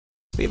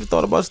You ever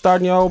thought about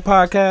starting your own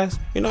podcast?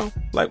 You know,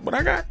 like what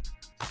I got?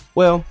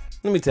 Well,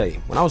 let me tell you,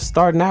 when I was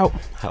starting out,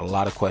 I had a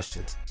lot of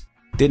questions.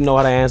 Didn't know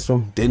how to answer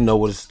them, didn't know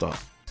where to start.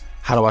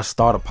 How do I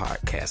start a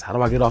podcast? How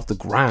do I get off the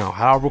ground?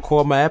 How do I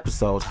record my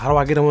episodes? How do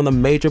I get them on the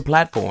major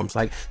platforms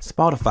like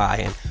Spotify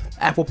and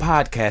Apple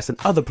Podcasts and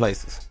other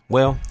places?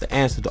 Well, the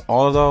answer to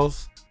all of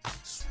those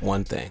is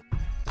one thing: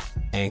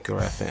 Anchor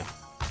FM.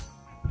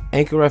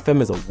 Anchor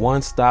FM is a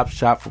one-stop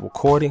shop for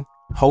recording,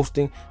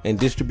 hosting, and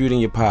distributing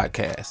your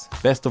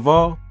podcast. Best of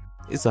all,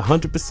 it's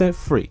 100%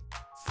 free.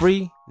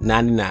 Free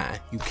 99.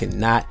 You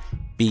cannot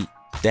beat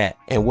that.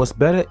 And what's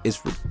better,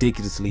 it's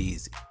ridiculously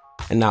easy.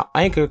 And now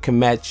Anchor can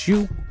match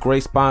you with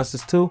great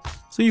sponsors too,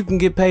 so you can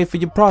get paid for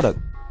your product,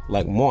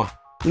 like moi.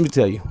 Let me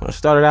tell you, when I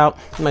started out,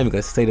 I'm not even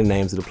going to say the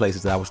names of the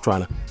places that I was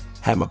trying to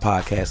have my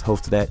podcast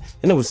hosted at,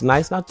 and it was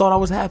nice, and I thought I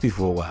was happy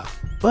for a while.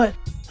 But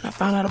when I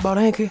found out about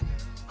Anchor,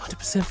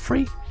 100%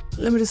 free,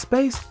 limited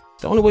space,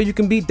 the only way you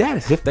can beat that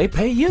is if they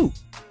pay you.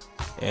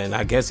 And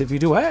I guess if you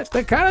do ads,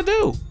 they kind of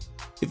do.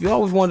 If you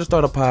always wanted to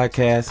start a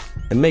podcast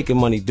and making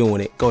money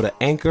doing it, go to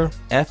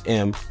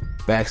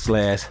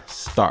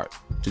Anchor.fm/start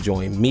to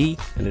join me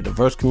and the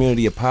diverse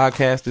community of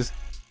podcasters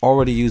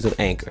already using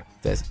Anchor.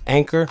 That's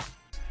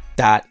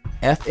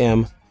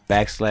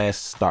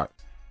Anchor.fm/start.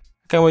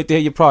 I can't wait to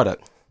hear your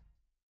product.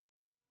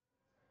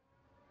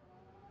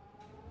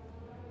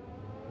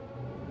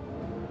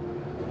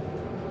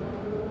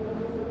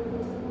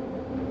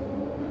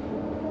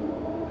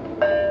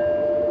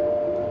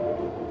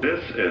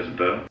 This is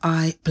the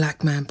I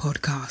Black Man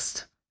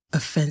podcast.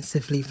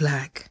 Offensively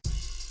black.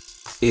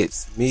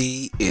 It's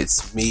me,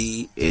 it's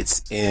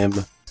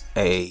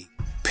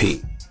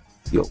M.A.P.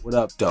 Yo, what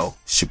up, though?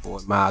 It's your boy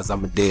Miles,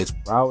 I'm a dead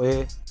out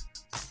here.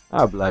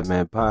 Our Black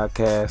Man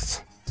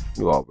podcast.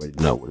 You already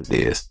know what it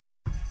is.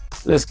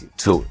 Let's get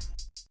to it.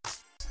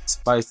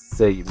 Suffice to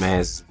say, your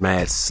man's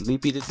mad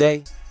sleepy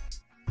today.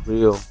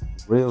 Real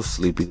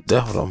sleepy today.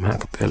 Hold on, man, I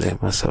can barely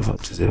get myself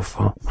up to their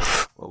phone.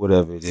 But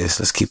whatever it is,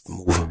 let's keep it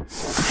moving.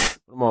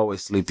 I'm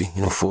always sleepy,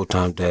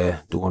 full-time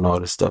dad, doing all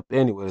this stuff.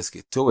 Anyway, let's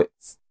get to it.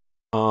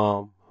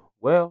 Well,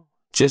 what have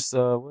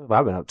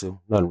I been up to?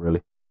 Nothing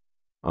really.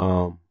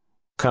 Kind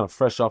of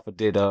fresh off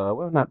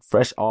not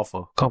fresh off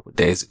a couple of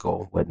days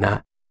ago and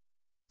whatnot.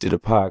 Did a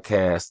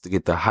podcast to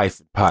get the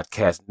Hyphen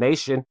Podcast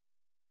Nation.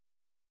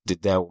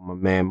 Did that with my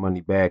man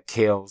Moneybag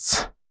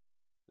Kales,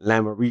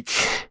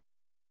 Lamarique,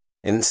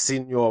 and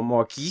Senor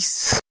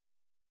Marquise.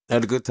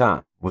 Had a good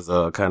time. Was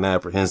kind of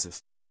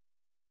apprehensive.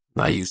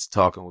 Not used to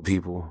talking with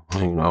people,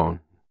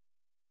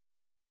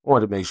 Wanted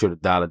to make sure to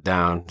dial it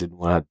down. Didn't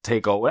want to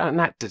take over.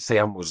 Not to say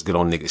I'm just good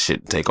on nigga shit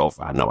and take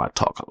over. I know I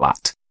talk a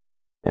lot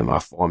in my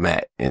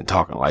format and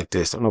talking like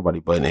this. Don't nobody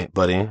butt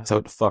in. So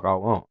what the fuck I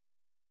want,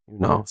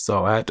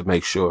 So I had to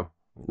make sure,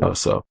 and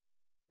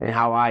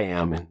how I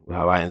am and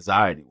how my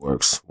anxiety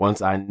works.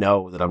 Once I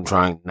know that I'm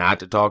trying not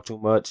to talk too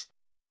much,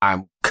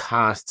 I'm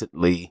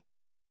constantly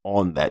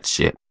on that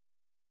shit.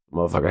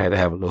 Motherfucker had to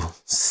have a little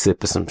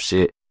sip of some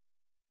shit.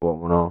 What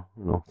went on,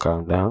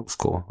 calm down. It was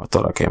cool. I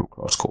thought I came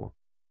across cool.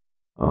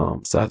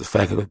 Besides the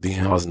fact of it being,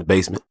 I was in the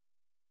basement.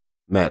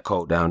 Mad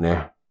cold down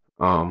there.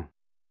 And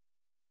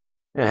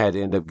I had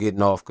to end up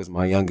getting off because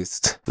my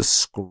youngest was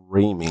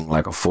screaming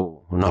like a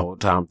fool. And the whole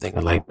time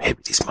thinking like,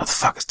 maybe these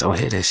motherfuckers don't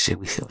hear this shit.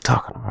 We still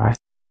talking, all right?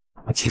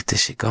 I'm going to keep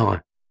this shit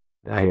going.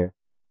 And I hear,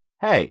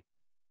 hey,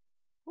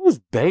 whose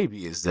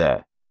baby is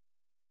that?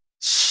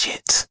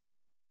 Shit.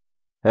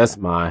 That's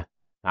mine.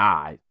 All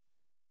right.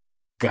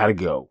 Gotta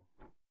go.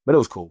 But it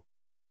was cool.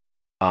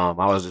 I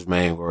was just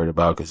mainly worried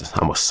about because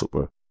I'm not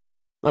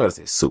gonna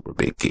say super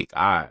big geek.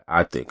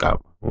 I think I'm,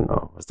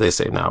 as they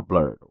say now,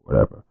 blurred or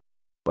whatever.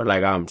 But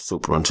like, I'm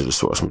super into the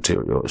source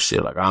material and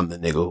shit. Like, I'm the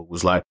nigga who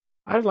was like,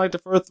 I didn't like the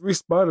first 3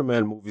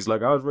 Spider-Man movies.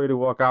 Like, I was ready to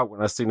walk out when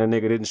I seen that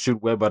nigga didn't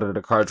shoot web out of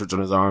the cartridge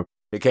on his arm.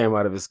 It came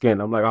out of his skin.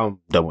 I'm like,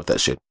 I'm done with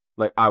that shit.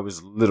 Like, I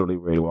was literally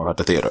ready to walk out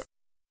the theater.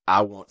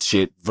 I want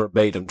shit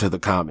verbatim to the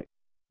comic.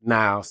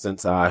 Now,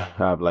 since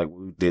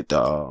we did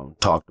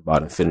talked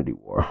about Infinity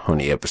War on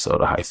the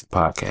episode of Hyphen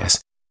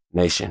Podcast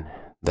Nation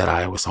that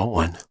I was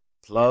on,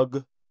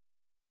 plug,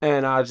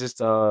 and I just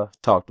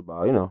talked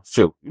about, you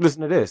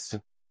listen to this.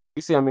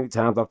 You see how many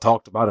times I've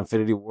talked about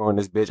Infinity War on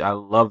this bitch? I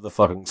love the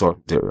fucking source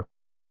material.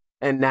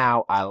 And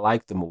now I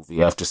like the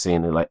movie after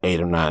seeing it like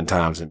 8 or 9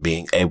 times and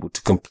being able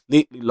to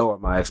completely lower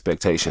my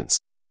expectations.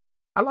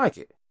 I like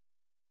it.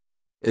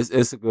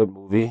 It's a good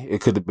movie. It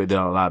could have been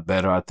done a lot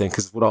better, I think,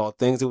 because with all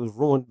things, it was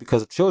ruined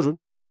because of children.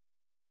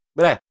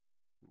 But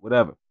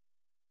whatever.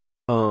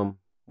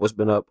 What's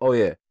been up? Oh,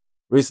 yeah.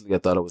 Recently, I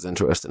thought it was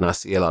interesting. I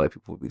see a lot of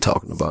people be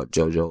talking about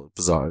JoJo's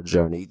Bizarre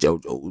Journey,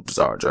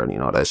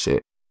 and all that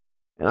shit.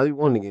 And I be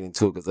wanting to get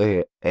into it because I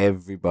hear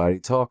everybody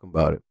talking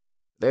about it.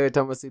 Every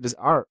time I see this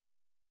art,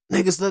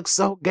 niggas look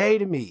so gay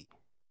to me.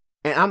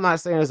 And I'm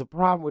not saying there's a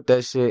problem with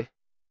that shit.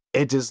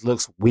 It just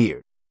looks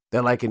weird.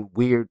 They're like in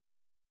weird,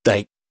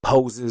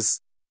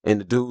 poses,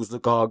 and the dudes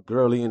look all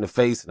girly in the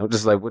face, and I'm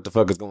just like, what the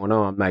fuck is going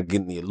on? I'm not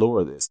getting the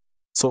allure of this.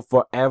 So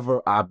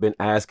forever I've been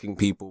asking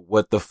people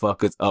what the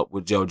fuck is up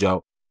with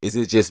JoJo, Is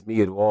it just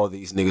me or do all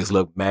these niggas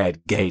look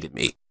mad gay to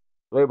me?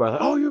 Everybody's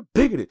like, oh, you're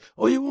bigoted.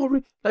 Oh, you won't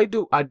read. Like,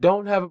 dude, I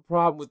don't have a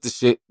problem with the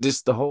shit.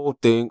 Just the whole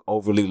thing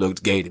overly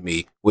looked gay to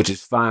me, which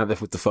is fine.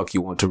 That's what the fuck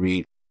you want to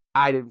read.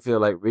 I didn't feel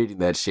like reading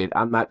that shit.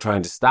 I'm not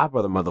trying to stop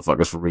other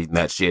motherfuckers from reading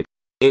that shit.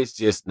 It's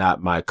just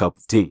not my cup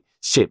of tea.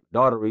 Shit,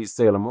 daughter reads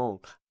Sailor Moon.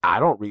 I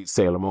don't read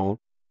Sailor Moon.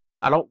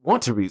 I don't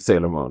want to read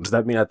Sailor Moon. Does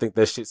that mean I think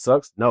that shit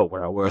sucks? No.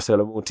 When I wear a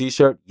Sailor Moon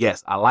t-shirt,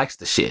 yes, I likes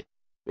the shit.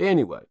 But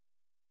anyway,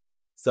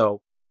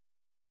 so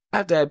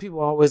after that, people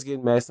always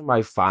getting mad.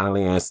 Somebody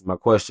finally answered my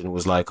question and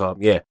was like,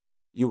 yeah,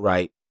 you're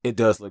right. It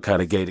does look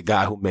kind of gay. The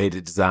guy who made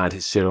it designed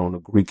his shit on the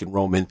Greek and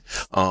Roman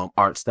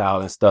art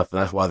style and stuff.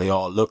 And that's why they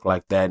all look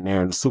like that. And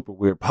they're in super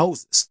weird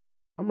poses.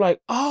 I'm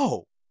like,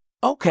 oh,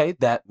 okay,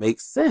 that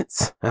makes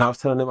sense. And I was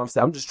telling them,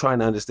 I'm just trying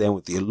to understand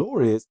what the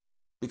allure is,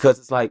 because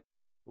it's like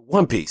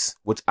One Piece,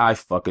 which I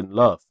fucking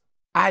love.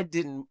 I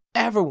didn't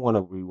ever want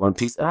to read One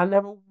Piece, and I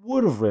never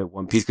would have read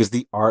One Piece because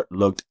the art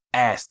looked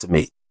ass to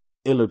me.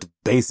 It looked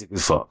basic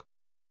as fuck.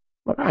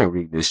 Like, I ain't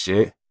reading this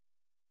shit.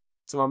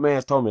 So my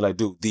man told me, like,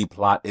 dude, the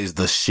plot is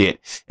the shit.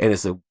 And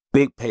it's a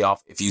big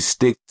payoff if you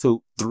stick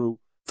through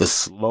the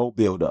slow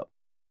build up.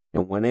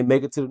 And when they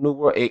make it to the new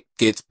world, it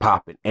gets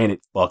popping. And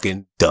it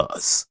fucking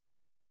does.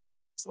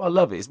 So I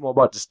love it. It's more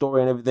about the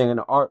story and everything, and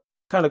the art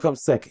kind of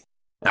comes second.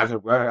 I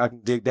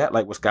can dig that,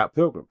 like with Scott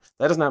Pilgrim.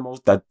 That is not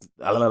that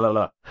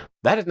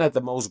is not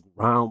the most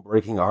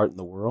groundbreaking art in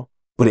the world,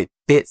 but it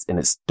fits and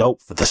it's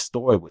dope for the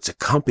story which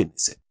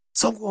accompanies it.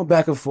 So I'm going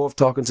back and forth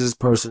talking to this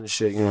person and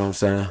shit, you know what I'm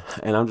saying?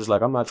 And I'm just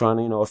like, I'm not trying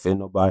to, offend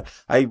nobody.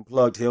 I even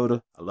plugged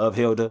Hilda. I love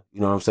Hilda,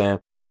 you know what I'm saying?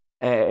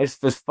 And it's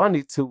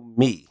funny to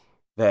me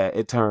that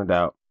it turned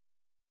out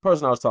the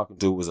person I was talking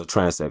to was a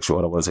transsexual.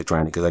 I don't want to say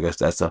tranny because I guess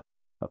that's a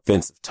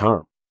offensive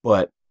term.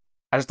 But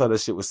I just thought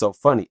that shit was so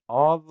funny.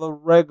 All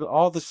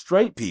the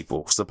straight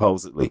people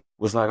supposedly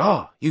was like,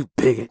 oh, you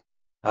bigot.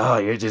 Oh,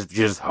 you're just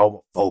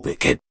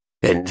homophobic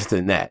and this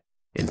and that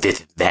and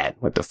this and that.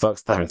 What the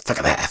fuck's that?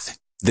 That.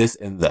 This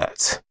and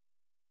that,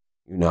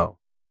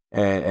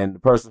 and the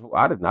person who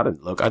I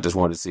didn't look. I just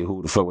wanted to see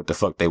what the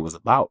fuck they was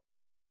about,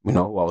 who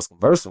I was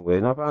conversing with,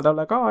 and I found out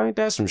like, oh, ain't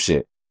that some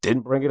shit?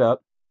 Didn't bring it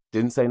up,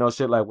 didn't say no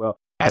shit like, well,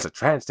 as a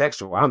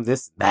transsexual, I'm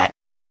this and that.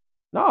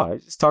 No, they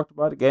just talked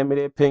about it, gave me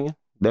their opinion.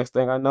 Next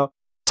thing I know,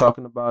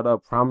 talking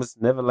about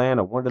Promised Neverland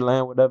or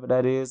Wonderland, whatever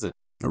that is, and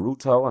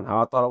Naruto, and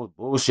how I thought it was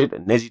bullshit,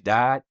 and Neji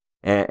died,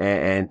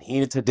 and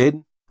Hinata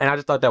didn't. And I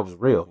just thought that was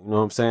real, you know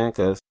what I'm saying?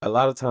 Because a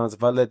lot of times,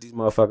 if I let these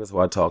motherfuckers who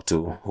I talk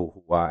to,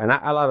 a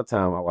lot of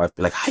time my wife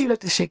be like, how you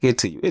let this shit get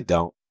to you? It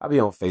don't. I be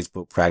on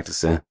Facebook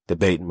practicing,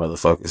 debating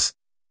motherfuckers.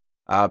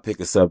 I'll pick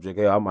a subject.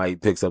 I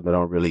might pick something that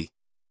don't really,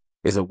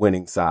 is a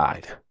winning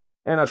side.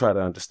 And I try to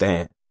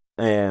understand.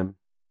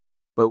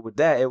 But with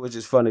that, it was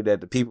just funny that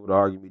the people that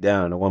argue me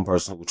down, the one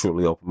person who was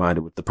truly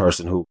open-minded with the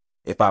person who,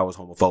 if I was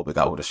homophobic,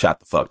 I would have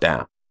shot the fuck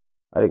down.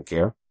 I didn't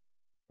care.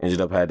 They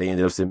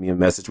ended up sending me a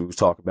message. We was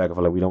talking back. I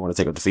felt like we don't want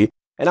to take up defeat.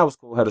 And that was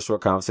cool. Had a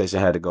short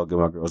conversation. Had to go give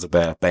my girls a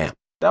bath. Bam.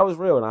 That was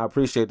real. And I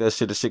appreciate that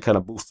shit. The shit kind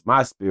of boosts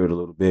my spirit a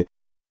little bit.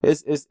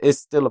 It's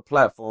still a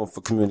platform for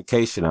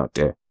communication out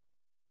there.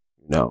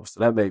 So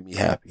that made me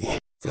happy.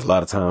 Because a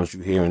lot of times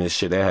you hearing this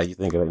shit, that how you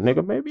think like,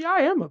 nigga, maybe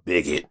I am a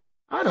bigot.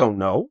 I don't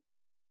know.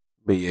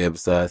 But yeah,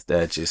 besides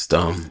that, just,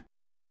 like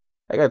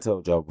I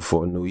told y'all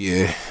before, new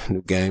year,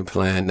 new game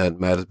plan, nothing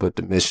matters but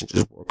the mission.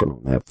 Just working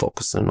on that,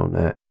 focusing on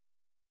that.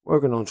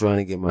 Working on trying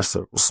to get my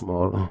circle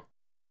smaller.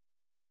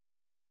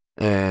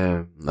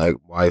 And like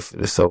wife,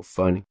 it is so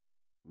funny.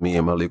 Me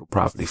and my legal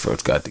property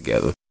first got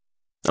together.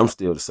 I'm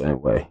still the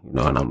same way, and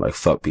I'm like,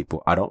 fuck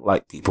people. I don't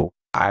like people.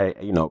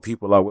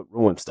 People are what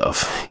ruin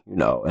stuff,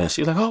 and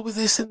she's like, oh, with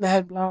this and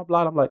that, blah,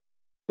 blah. I'm like,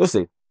 you'll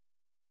see.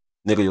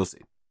 Nigga, you'll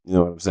see. You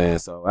know what I'm saying?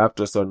 So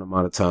after a certain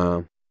amount of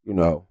time,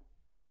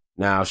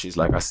 now she's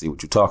like, I see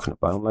what you're talking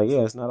about. I'm like,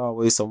 yeah, it's not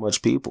always so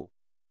much people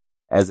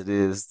as it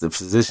is the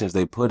positions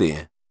they put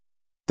in.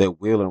 Their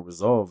will and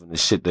resolve and the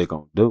shit they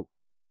gonna do.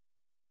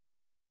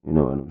 You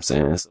know what I'm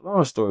saying? So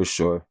long story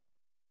short,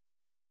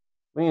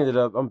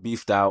 I'm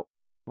beefed out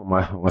with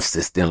my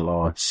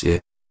sister-in-law and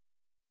shit.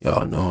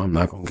 Y'all know I'm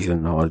not gonna get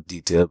into all the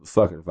details, but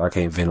fuck it. If I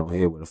can't vent on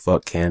here, where the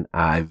fuck can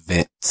I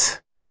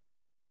vent?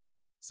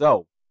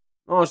 So,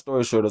 long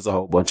story short, there's a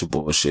whole bunch of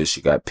bullshit.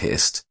 She got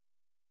pissed.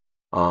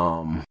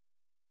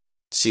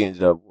 She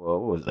ended up,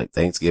 what was it, like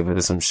Thanksgiving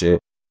or some shit?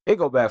 It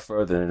go back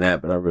further than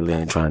that, but I really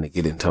ain't trying to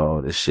get into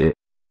all this shit.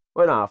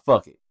 But nah,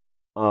 fuck it.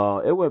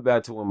 It went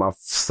back to when my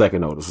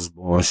second oldest was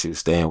born. She was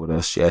staying with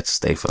us. She had to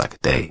stay for like a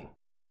day.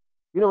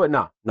 You know what?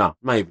 No, I'm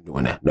not even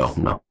doing that.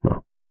 No.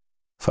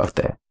 Fuck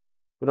that.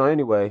 But no,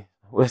 anyway,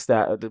 what's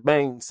that? The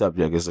main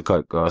subject is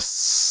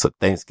the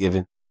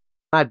Thanksgiving.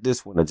 Not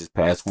this one, I just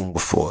passed one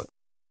before it.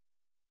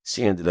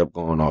 She ended up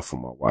going off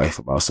with my wife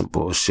about some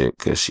bullshit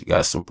because she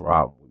got some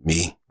problem with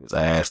me. Because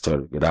I asked her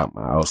to get out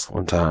my house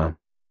one time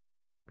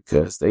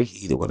because they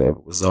heated whatever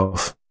was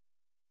off.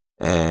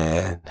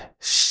 And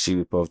she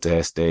was supposed to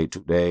have stayed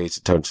 2 days.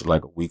 It turned to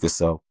like a week or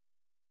so.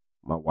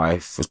 My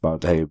wife was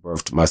about to have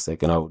birth to my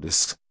second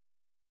oldest.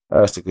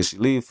 I asked her, could she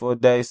leave for a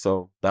day?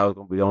 So that was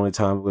going to be the only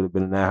time we would have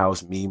been in that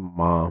house, me, my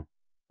mom,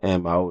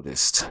 and my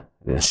oldest.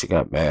 Then she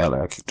got mad,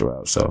 like I kicked her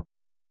out. So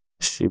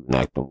she been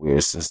acting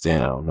weird since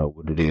then. I don't know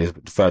what it is.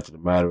 But the fact of the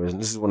matter is,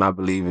 and this is when I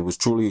believe it was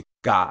truly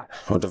God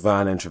or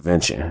divine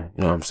intervention.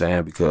 You know what I'm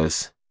saying?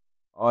 Because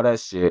all that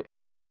shit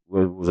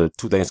was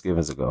 2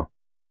 Thanksgivings ago.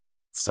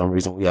 For some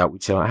reason, we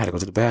chilling. I had to go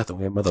to the bathroom.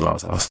 We at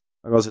mother-in-law's house.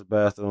 I go to the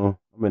bathroom.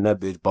 I'm in that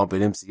bitch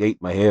bumping MC8,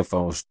 my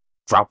headphones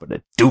dropping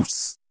the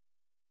deuce.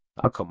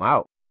 I come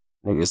out.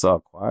 Nigga, it's all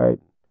quiet.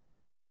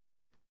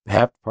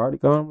 Half the party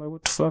gone. I'm like,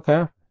 what the fuck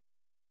happened?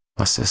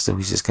 My sister,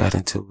 we just got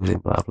into it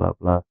and blah, blah,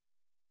 blah.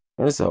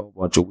 And it's a whole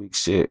bunch of weak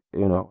shit,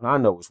 you know. And I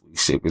know it's weak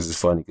shit because it's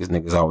funny because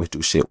niggas always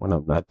do shit when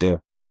I'm not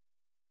there.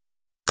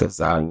 Because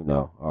I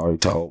already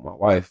told my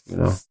wife,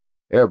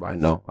 Everybody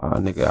know.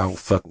 Nigga, I will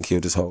fucking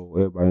kill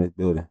everybody in this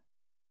building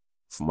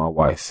for my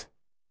wife.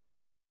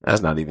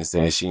 That's not even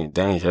saying she in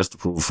danger. That's to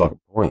prove a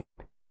fucking point.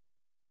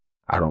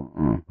 I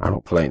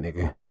don't play,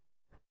 nigga.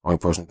 Only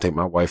person to take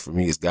my wife from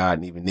me is God,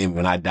 and even then,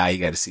 when I die, you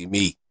got to see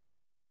me.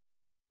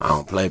 I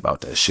don't play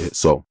about that shit.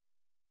 So,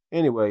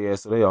 anyway, yeah,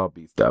 so they all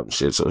beefed out and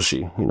shit. So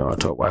she, I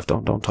told wife,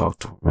 don't talk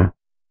to her,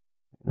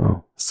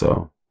 man.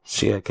 So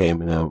she had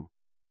came in,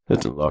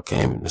 sister-in-law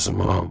came into some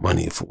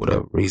money for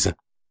whatever reason.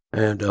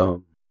 And,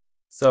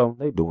 so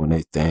they doing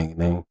their thing,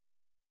 and they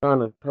trying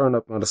to turn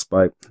up on the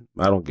spike.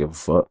 I don't give a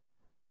fuck.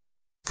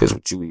 Because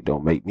what you eat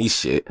don't make me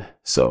shit.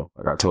 So,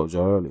 like I told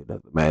y'all earlier,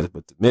 nothing matters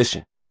but the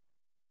mission.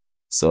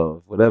 So,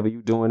 if whatever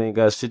you doing ain't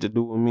got shit to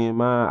do with me and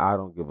mine, I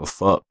don't give a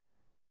fuck.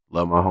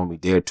 Love my homie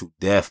Dare to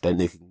death. That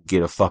nigga can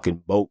get a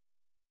fucking boat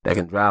that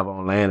can drive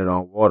on land and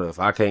on water. If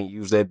I can't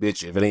use that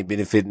bitch, if it ain't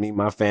benefiting me,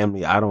 my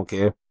family, I don't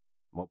care.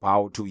 More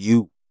power to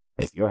you.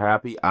 If you're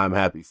happy, I'm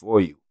happy for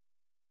you.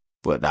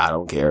 But I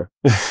don't care.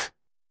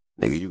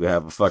 Nigga, you can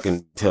have a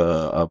fucking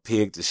a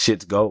pig to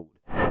shit's gold.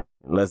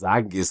 Unless I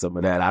can get some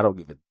of that, I don't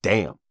give a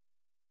damn.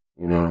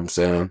 You know what I'm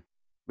saying?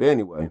 But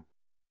anyway,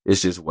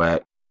 it's just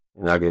whack.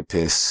 And I get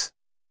pissed.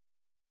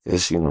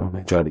 Because,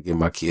 they tried to give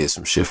my kids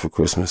some shit for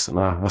Christmas. And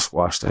I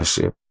squashed that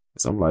shit.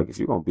 Because I'm like, if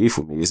you're going to beef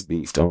with me, it's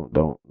beef.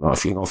 No,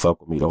 if you're going to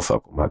fuck with me, don't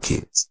fuck with my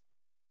kids.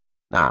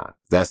 Nah,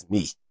 that's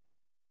me.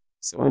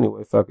 So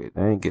anyway, fuck it.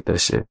 I ain't get that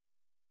shit.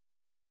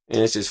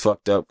 And it's just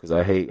fucked up because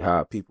I hate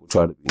how people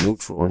try to be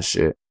neutral and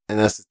shit. And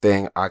that's the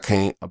thing I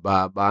can't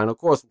abide by. And of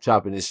course, I'm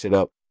chopping this shit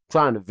up.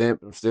 Trying to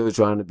vent, but I'm still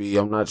trying to be.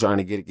 I'm not trying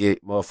to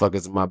get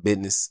motherfuckers in my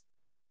business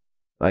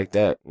like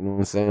that. You know what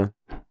I'm saying?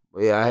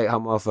 But yeah, I hate how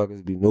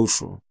motherfuckers be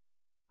neutral.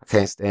 I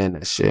can't stand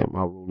that shit.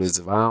 My rule is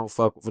if I don't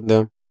fuck with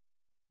them,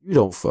 you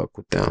don't fuck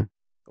with them.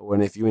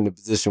 Or if you're in a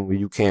position where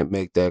you can't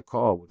make that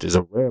call, which is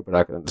a rare, but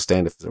I can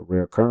understand if it's a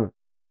rare occurrence,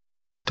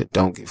 then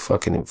don't get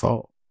fucking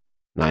involved.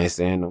 And I ain't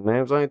saying no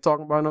names. I ain't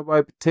talking about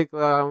nobody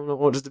particular. I don't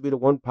want this to be the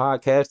one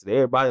podcast that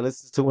everybody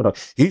listens to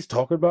and he's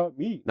talking about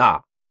me. Nah,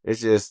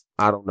 it's just,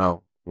 I don't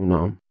know.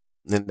 And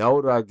the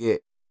older I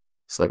get,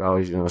 it's like I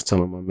always, I was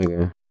telling my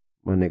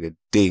nigga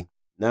D.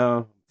 Now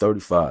I'm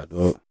 35,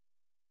 dog.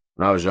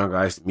 When I was younger,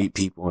 I used to meet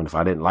people, and if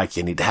I didn't like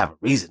you, I need to have a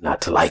reason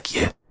not to like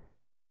you.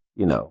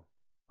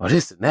 Or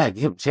this and that,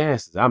 give them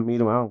chances. I meet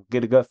them, I don't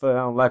get a gut feeling,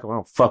 I don't like them, I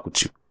don't fuck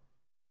with you.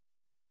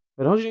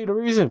 But don't you need a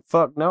reason?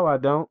 Fuck no, I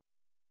don't.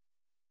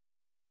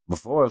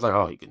 Before, it was like,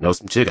 oh, you can know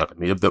some chick, I can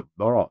meet up the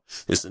bar,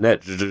 this and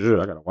that.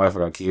 I got a wife, I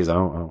got kids, I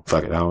don't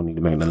fuck it, I don't need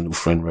to make another new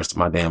friend the rest of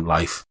my damn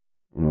life.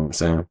 You know what I'm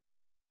saying?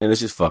 And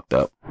it's just fucked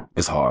up.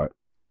 It's hard.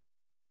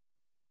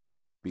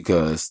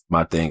 Because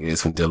my thing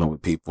is when dealing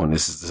with people, and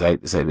this is to say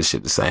this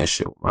shit, the same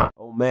shit my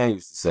old man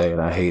used to say,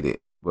 and I hate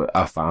it, but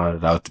I found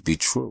it out to be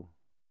true.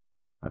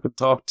 I could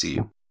talk to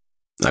you.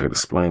 I could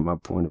explain my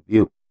point of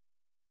view.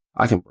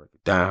 I can break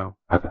it down.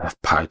 I can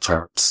have pie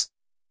charts,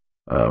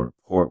 a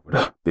report with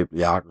a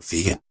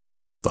bibliography and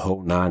the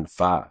whole 9 to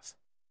 5.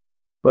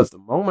 But the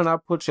moment I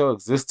put your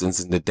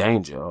existence into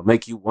danger or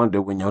make you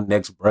wonder when your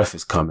next breath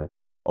is coming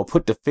or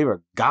put the fear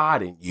of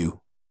God in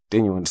you,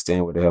 then you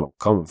understand where the hell I'm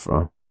coming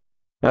from.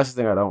 That's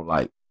the thing I don't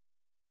like.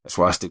 That's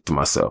why I stick to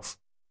myself.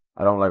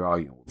 I don't like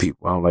arguing with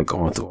people. I don't like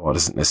going through all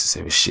this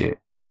unnecessary shit.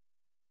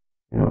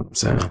 You know what I'm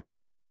saying?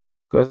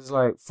 Because it's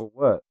like, for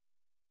what?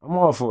 I'm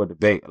all for a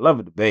debate. I love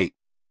a debate.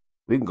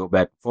 We can go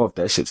back and forth.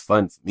 That shit's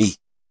fun for me.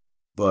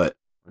 But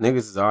niggas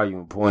is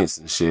arguing points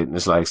and shit. And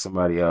it's like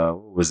somebody,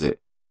 what was it?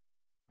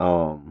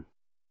 Arguing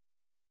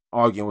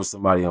with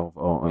somebody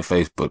on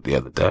Facebook the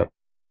other day.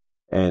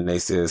 And they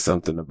said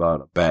something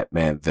about a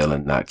Batman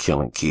villain not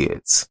killing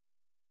kids.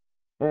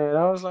 And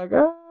I was like, I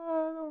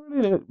don't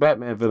really,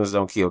 Batman villains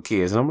don't kill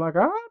kids. And I'm like,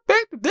 I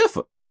beg to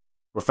differ.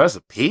 Professor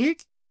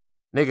Pig?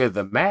 Nigga,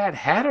 the Mad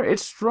Hatter?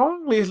 It's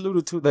strongly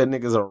alluded to that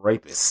nigga's a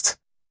rapist.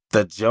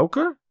 The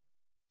Joker?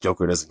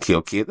 Joker doesn't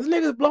kill kids. This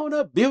nigga's blowing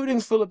up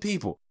buildings full of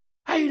people.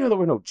 How you know there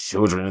were no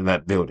children in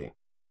that building?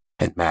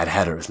 And Mad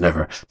Hatter has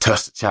never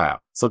touched a child.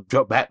 So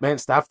Batman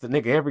stops the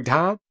nigga every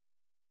time?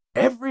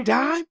 Every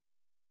time?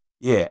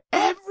 Yeah,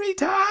 every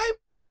time?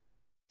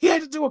 He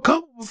had to do a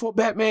couple before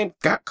Batman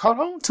got caught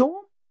on to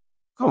him?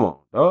 Come on,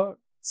 dog.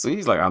 So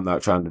he's like, I'm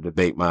not trying to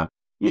debate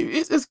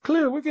it's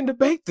clear we can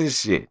debate this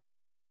shit.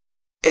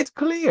 It's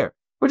clear.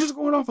 We're just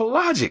going off of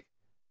logic.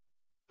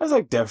 That's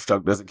like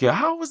Deathstroke doesn't kill.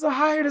 How is a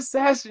hired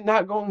assassin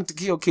not going to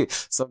kill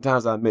kids?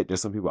 Sometimes I admit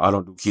there's some people, I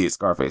don't do kids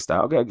Scarface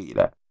style. Okay, I'll give you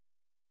that.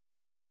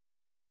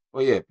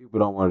 Well, yeah, people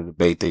don't want to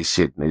debate they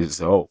shit, and they just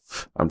say, oh,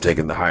 I'm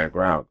taking the higher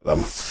ground.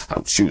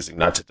 I'm choosing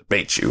not to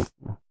debate you.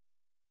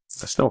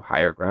 There's no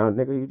higher ground,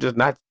 nigga. You're just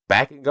not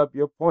backing up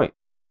your point.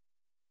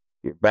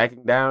 You're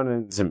backing down,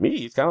 and to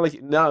me, it's kind of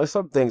like, no,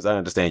 some things I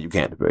understand you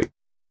can't debate.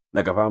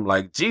 Like if I'm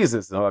like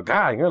Jesus or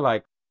God, and you're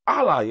like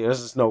Allah, yeah,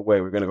 there's just no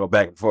way we're going to go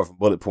back and forth from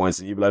bullet points,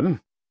 and you'd be like,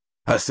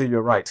 I see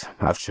you're right.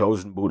 I've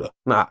chosen Buddha.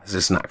 Nah, it's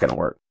just not going to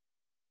work.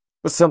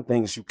 But some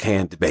things you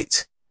can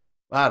debate.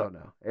 I don't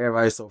know.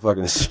 Everybody's so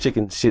fucking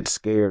chicken shit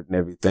scared and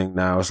everything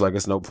now. It's like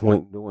it's no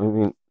point in doing, I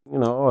mean, you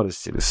know, all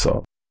this shit is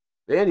soft.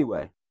 But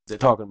anyway, they're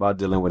talking about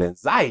dealing with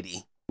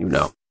anxiety. You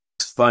know,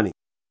 it's funny.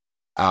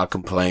 I'll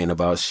complain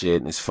about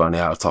shit, and it's funny.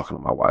 I was talking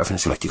to my wife, and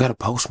she's like, you got to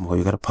post more.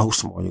 You got to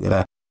post more. You got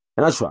to.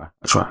 And I try.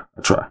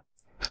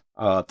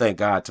 Thank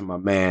God to my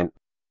man,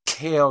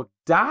 Kale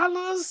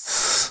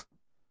Dollars,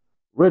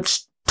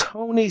 Rich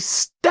Tony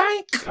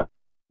Stank. You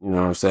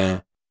know what I'm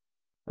saying?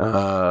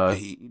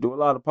 He do a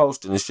lot of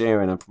posting and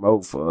sharing and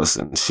promote for us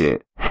and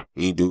shit.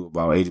 He do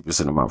about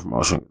 80% of my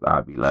promotion.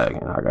 I be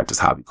lagging. I got this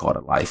hobby called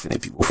a life, and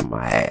it people from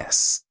my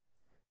ass.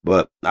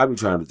 But I be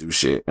trying to do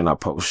shit, and I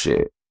post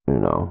shit. You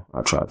know,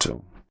 I try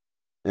to.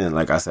 And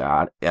like I said,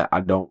 I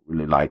don't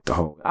really like the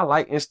whole, I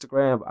like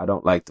Instagram, but I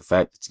don't like the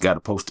fact that you got to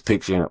post a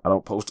picture. And if I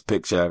don't post a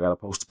picture, I got to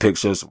post a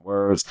picture, some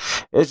words.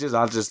 It's just,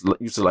 I just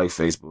used to like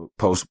Facebook.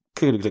 Post,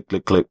 click.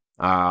 You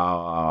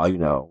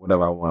know,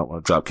 whatever I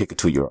want to drop, kick a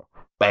 2-year-old.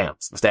 Bam,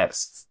 it's my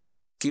status.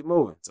 Keep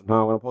moving. Sometimes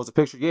I'm going to post a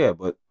picture, yeah,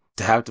 but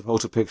to have to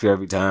post a picture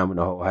every time and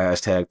the whole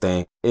hashtag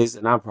thing is,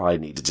 and I probably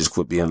need to just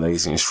quit being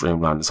lazy and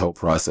streamline this whole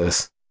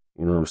process.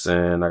 You know what I'm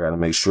saying? I got to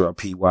make sure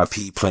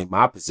PYP play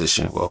my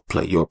position. Well,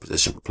 play your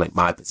position, but play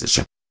my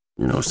position.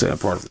 You know what I'm saying? I'm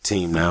part of the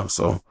team now,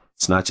 so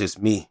it's not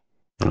just me.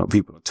 You know,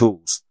 people are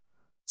tools.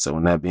 So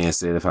with that being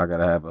said, if I got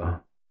to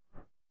have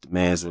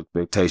demands or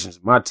expectations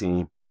of my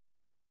team,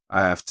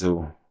 I have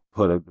to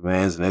put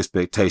demands and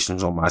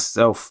expectations on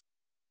myself.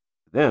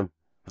 Them.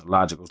 The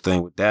logical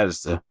thing with that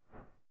is to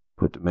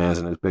put demands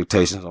and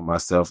expectations on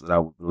myself that I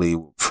would believe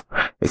would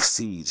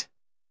exceed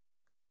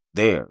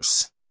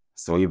theirs.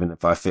 So even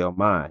if I fail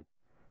mine,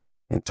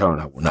 in turn,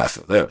 I will not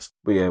fail theirs.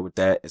 But yeah, with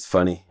that, it's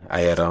funny.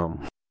 I had,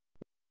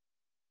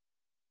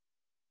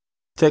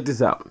 check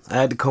this out. I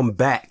had to come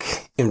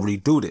back and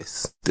redo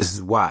this. This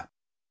is why.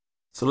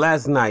 So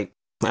last night,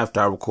 after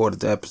I recorded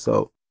the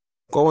episode,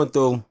 going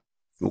through,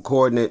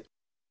 recording it,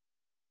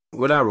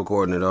 without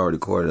recording it, already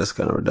recorded, that's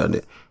kind of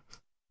redundant.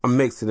 I'm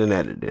mixing and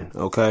editing,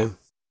 okay?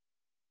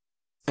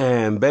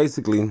 And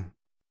basically,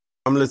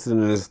 I'm listening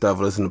to this stuff,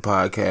 listening to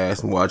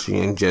podcasts and watching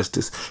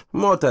Injustice.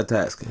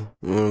 Multitasking,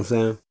 you know what I'm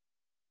saying?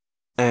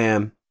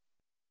 And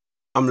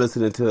I'm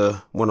listening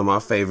to one of my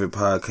favorite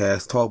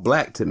podcasts, Talk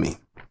Black to Me,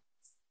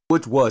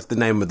 which was the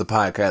name of the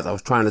podcast I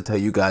was trying to tell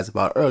you guys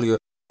about earlier,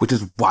 which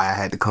is why I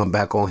had to come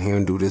back on here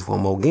and do this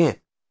one more again.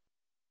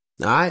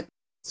 Alright?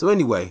 So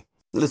anyway,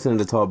 listening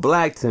to Talk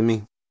Black to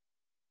Me,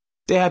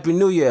 the Happy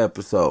New Year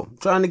episode, I'm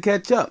trying to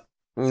catch up.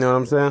 You know what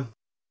I'm saying?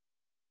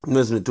 I'm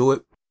listening to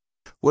it.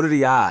 What are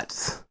the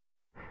odds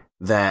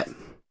that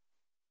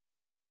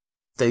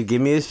they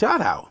give me a shout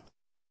out?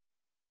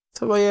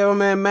 Somebody, yeah, my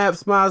man Map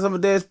Smiles, I'm a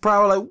dad's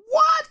proud. Like,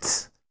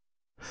 what?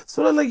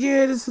 So they're like,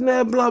 yeah, this and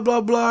that, blah,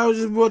 blah, blah. I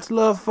just much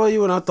love for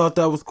you. And I thought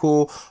that was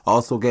cool.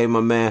 Also gave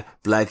my man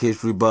Black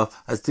History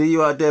Buff. I see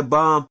you out there,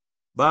 Bomb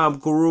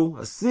Guru.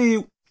 I see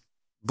you.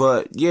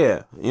 But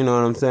yeah, you know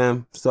what I'm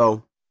saying?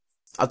 So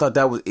I thought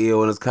that was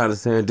ill and it's kind of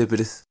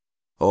serendipitous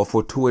or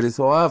fortuitous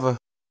or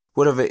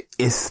whatever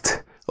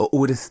ist or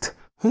oudist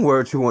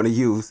word you want to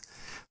use.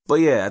 But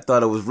yeah, I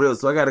thought it was real.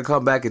 So I got to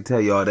come back and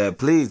tell y'all that.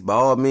 Please, by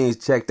all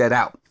means, check that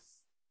out.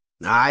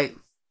 All right?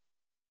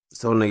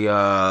 It's on the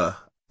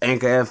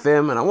Anchor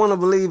FM, and I want to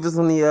believe it's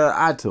on the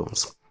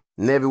iTunes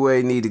and everywhere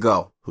you need to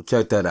go. So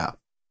check that out.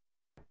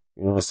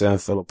 You know what I'm saying?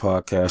 Fellow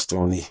podcaster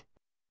on the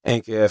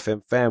Anchor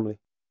FM family.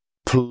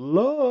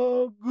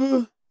 Plug.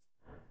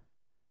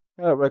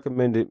 I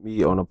recommended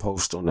me on a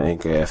post on the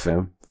Anchor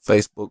FM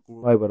Facebook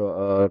group. I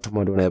about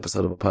tomorrow doing an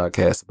episode of a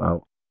podcast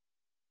about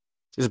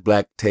just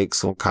black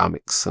takes on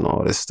comics and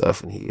all this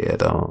stuff, and he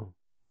had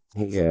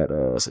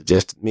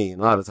suggested me,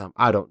 and a lot of the time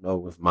I don't know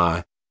with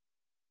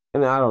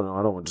and I don't know,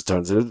 I don't want to turn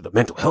into the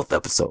mental health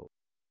episode,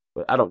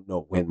 but I don't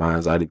know when my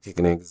anxiety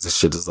kicking in because this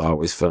shit is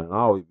always I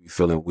always be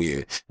feeling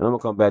weird, and I'm gonna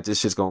come back. This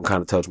shit's gonna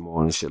kind of touch more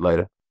on this shit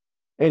later.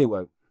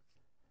 Anyway,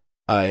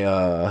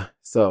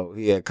 so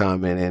he had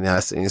commented, and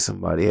I seen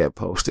somebody had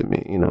posted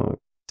me, you know,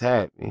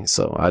 tagged me,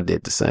 so I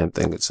did the same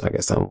thing. I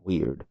guess I'm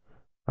weird.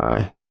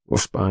 I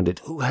responded,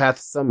 "Who hath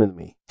summoned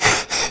me?"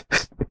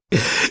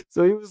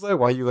 So he was like,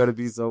 "Why you gotta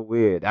be so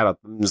weird?"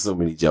 There's so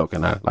many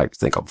joking. I like to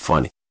think I'm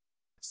funny.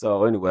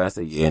 So anyway, I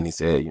said, yeah, and he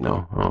said, you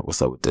know,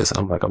 what's up with this? And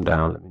I'm like, I'm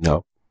down, let me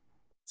know.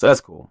 So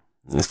that's cool.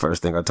 And this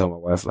first thing I told my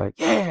wife, like,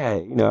 yeah,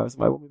 you know,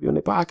 somebody want me to be on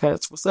their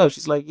podcast. What's up?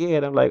 She's like, yeah.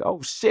 And I'm like,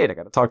 oh shit, I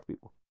gotta talk to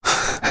people.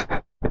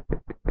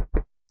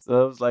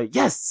 So I was like,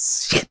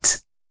 yes,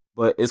 shit.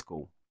 But it's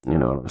cool. You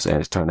know what I'm saying?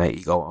 Just turn that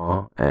ego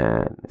on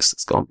and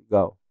it's going to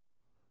go.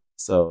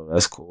 So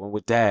that's cool. And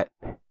with that,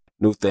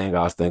 new thing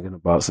I was thinking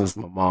about since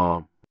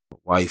my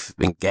wife,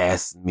 been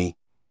gassing me.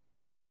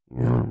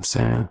 You know what I'm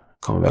saying?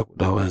 Coming back with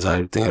the whole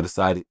anxiety thing, I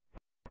decided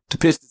to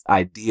pitch this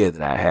idea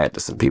that I had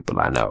to some people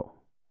I know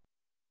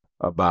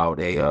about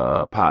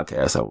a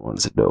podcast I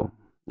wanted to do.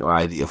 No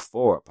idea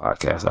for a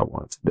podcast I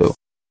wanted to do.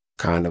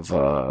 Kind of,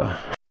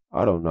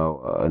 I don't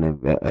know,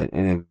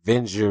 an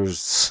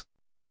Avengers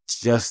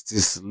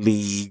Justice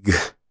League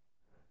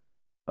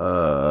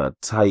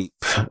type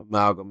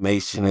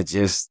amalgamation of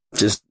just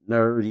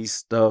nerdy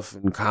stuff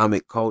and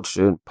comic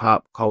culture and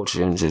pop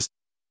culture and just,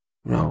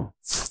 you know,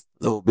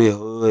 a little bit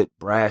hood,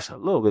 a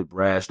little bit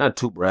brash, not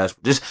too brash,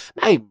 but just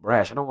not even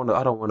brash. I don't want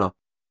to,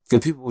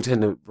 because people who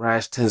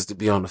tends to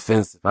be on the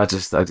fence. I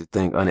just like to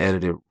think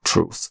unedited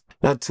truths.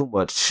 Not too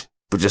much,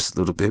 but just a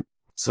little bit.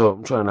 So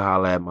I'm trying to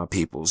holler at my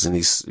peoples and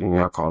these,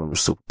 I call them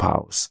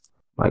superpowers.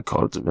 Might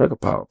call it the Mega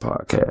Power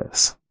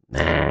Podcast.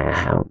 Nah,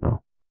 I don't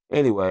know.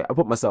 Anyway, I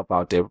put myself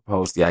out there,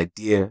 proposed the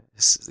idea.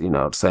 It's,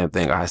 the same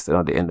thing I said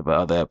on the end of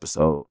another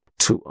episode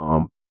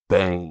to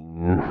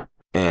Bane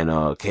and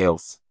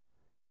Kales.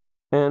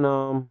 And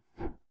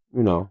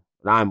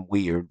I'm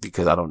weird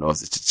because I don't know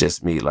if it's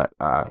just me. Like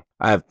I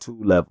have two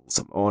levels.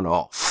 I'm on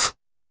off.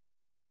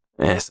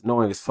 And it's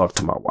annoying as fuck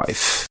to my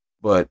wife.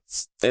 But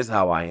it's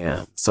how I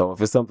am. So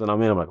if it's something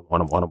I'm in, I'm like,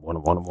 I'm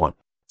one.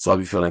 So I'll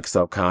be feeling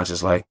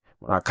self-conscious, like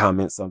when I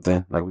comment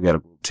something, like we got a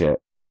group chat.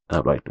 And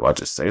I'm like, do I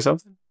just say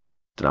something?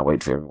 Then I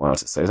wait for everyone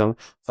else to say something.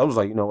 So I was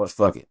like, you know what,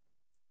 fuck it.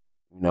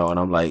 And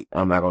I'm like,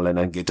 I'm not gonna let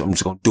nothing get to it. I'm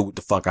just gonna do what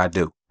the fuck I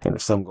do. And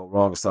if something go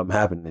wrong or something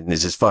happen, then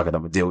it's just fuck it.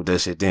 I'm gonna deal with that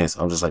shit then.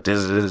 So I'm just like, this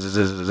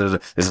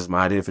is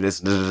my idea for this.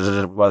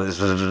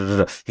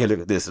 Here, look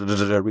at this.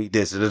 Read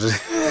this.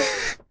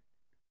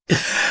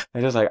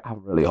 And just like, I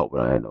really hope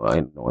I ain't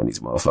annoying these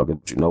motherfuckers.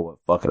 But you know what?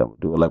 Fuck it. I'm gonna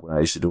do it like when I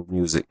used to do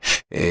music.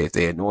 If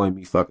they annoy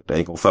me, fuck it. They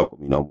ain't gonna fuck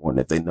with me no more. And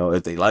if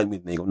they like me,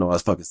 they gonna know how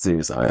fucking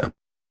serious I am.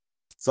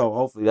 So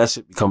hopefully that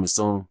shit be coming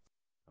soon.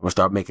 I'm gonna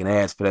start making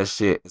ads for that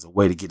shit as a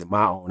way to get in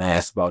my own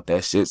ass about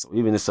that shit. So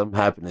even if something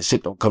happens and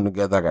shit don't come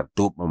together, I gotta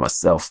do it by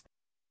myself.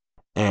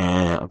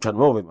 And I'm trying to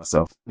motivate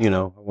myself. I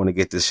want to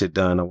get this shit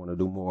done. I want to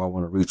do more. I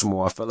want to reach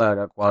more. I feel like I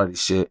got quality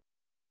shit.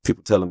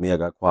 People telling me I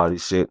got quality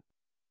shit.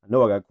 I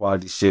know I got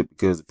quality shit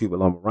because the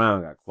people I'm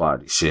around got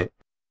quality shit.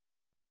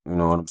 You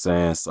know what I'm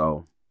saying?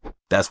 So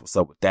that's what's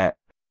up with that.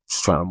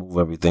 Just trying to move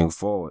everything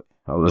forward.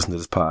 I was listening to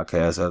this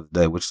podcast the other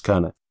day, which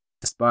kind of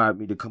inspired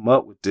me to come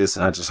up with this,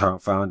 and I just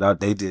found out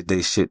they did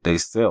they shit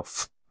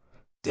theyself.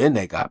 Then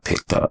they got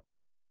picked up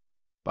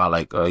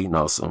by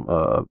some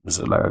I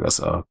guess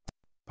a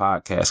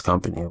podcast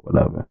company or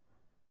whatever.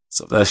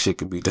 So if that shit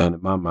can be done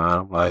in my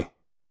mind, I'm like,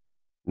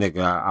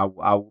 nigga, I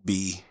will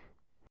be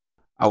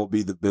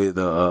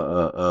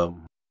the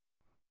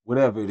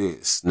whatever it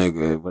is,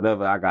 nigga,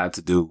 whatever I got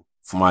to do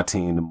for my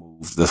team to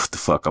move, the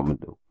fuck I'm gonna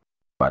do.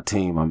 By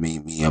team, I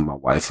mean me and my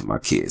wife and my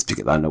kids,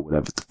 because I know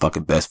whatever's the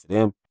fucking best for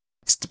them,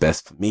 it's the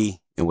best for me,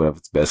 and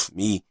whatever's best for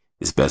me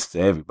is best for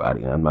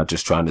everybody. And I'm not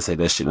just trying to say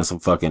that shit on some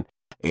fucking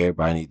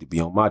everybody need to be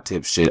on my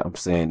tip shit. I'm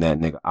saying that,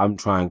 nigga, I'm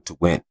trying to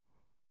win.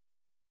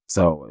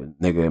 So,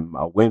 nigga,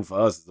 a win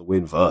for us is a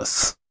win for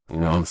us. You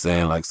know what I'm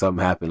saying? Like,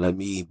 something happened, let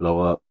me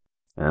blow up.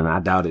 And I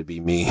doubt it'd be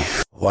me.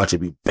 Watch it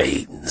be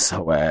Baden's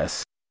hoe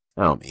ass.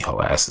 I don't mean hoe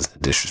ass is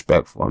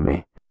disrespectful. I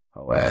mean,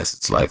 hoe ass,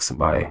 it's like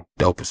somebody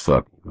dope as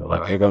fuck.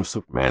 Like, here comes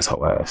Superman's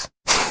hoe ass.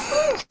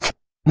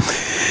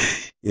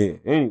 Yeah,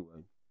 anyway.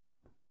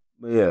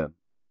 But yeah,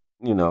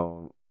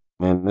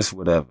 man, this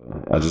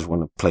whatever. I just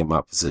want to play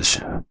my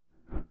position.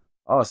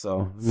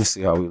 Also, let me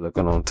see how we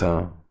looking on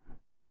time.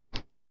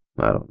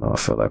 I don't know. I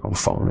feel like I'm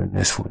phoning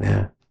this one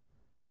in.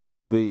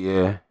 But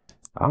yeah,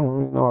 I don't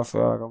really know. I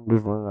feel like I'm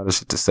just running out of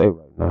shit to say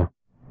right now.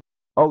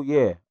 Oh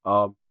yeah,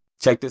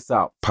 check this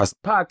out.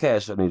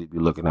 Podcast y'all need to be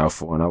looking out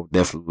for, and I will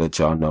definitely let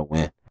y'all know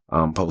when.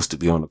 I'm supposed to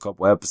be on a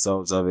couple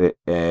episodes of it,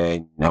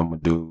 and I'm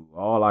gonna do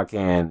all I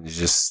can to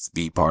just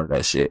be part of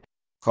that shit.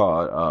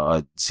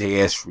 Called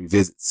JS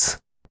Revisits,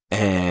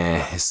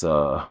 and it's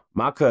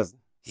my cousin.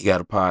 He got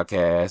a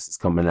podcast. It's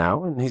coming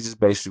out, and he just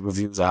basically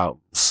reviews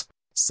albums,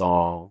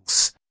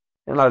 songs,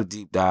 and a lot of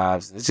deep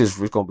dives. It's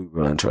gonna be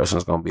real interesting.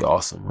 It's gonna be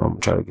awesome. I'm gonna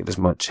try to get as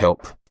much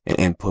help and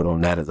input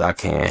on that as I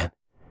can,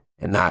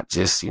 and not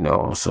just I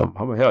want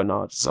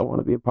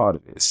to be a part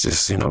of it. It's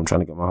just I'm trying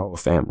to get my whole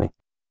family,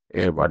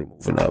 everybody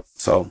moving up.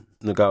 So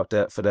look out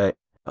for that.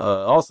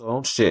 Also,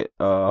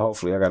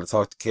 hopefully I got to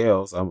talk to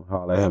Kels. I'm gonna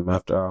holler at him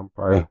after I'm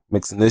probably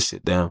mixing this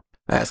shit down.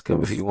 Ask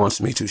him if he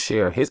wants me to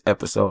share his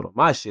episode of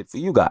my shit for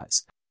you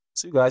guys,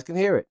 so you guys can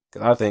hear it,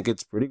 because I think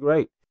it's pretty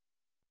great.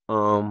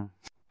 But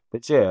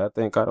yeah,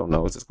 I don't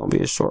know, is this gonna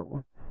be a short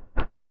one?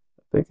 I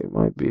think it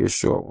might be a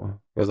short one,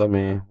 because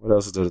what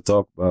else is there to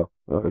talk about?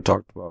 Well, we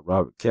talked about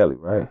Robert Kelly,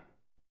 right?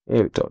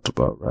 Yeah, we talked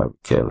about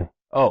Robert Kelly.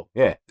 Oh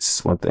yeah, this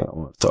is one thing I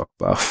want to talk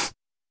about.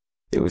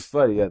 It was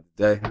funny the other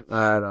day.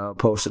 I had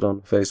posted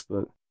on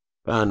Facebook.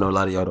 But I know a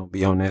lot of y'all don't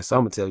be on there, so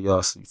I'm going to tell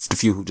y'all, the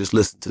few who just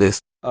listen to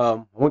this,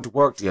 I went to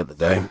work the other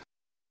day.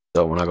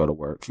 So when I go to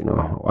work, you know,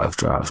 my wife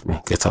drives me.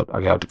 I get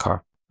out the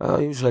car.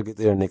 Usually I get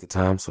there in nick of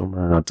time, so I'm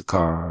running out the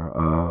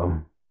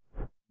car,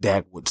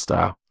 Dagwood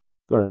style.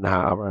 I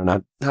run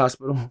out the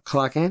hospital,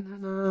 clock in,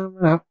 and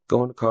run out,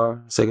 go in the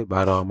car, say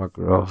goodbye to all my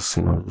girls,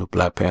 you know, the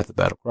Black Panther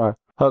battle cry.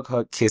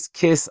 Hug,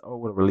 kiss, oh,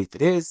 what a relief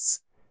it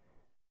is.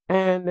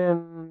 And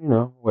then, you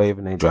know, wave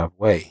and they drive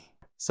away.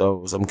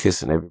 So as I'm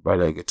kissing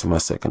everybody, I get to my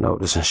second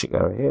notice and she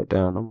got her head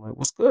down. I'm like,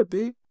 what's good,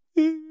 B?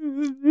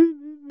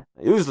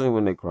 Usually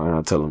when they crying,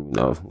 I tell them, you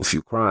know, if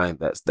you crying,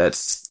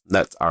 that's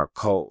our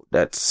code.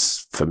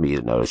 That's for me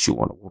to know that you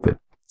want to whoop it.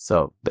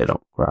 So they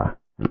don't cry.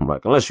 And I'm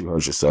like, unless you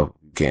hurt yourself,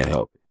 you can't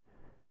help it.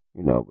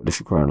 You know, but if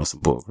you're crying on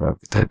some bullcrap,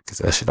 get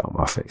that shit out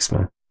my face,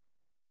 man.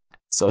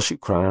 So she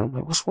crying. I'm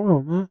like, what's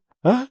wrong, man?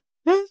 I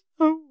just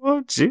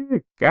want you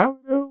to come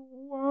to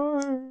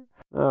work.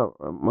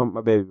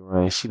 My baby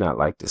Rain, she not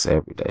like this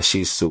every day.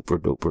 She's super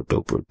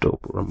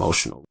duper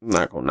emotional. I'm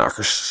not gonna knock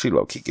her. She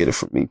low-key get it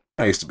from me.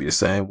 I used to be the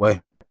same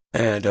way.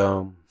 And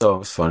so it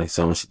was funny.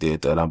 So when she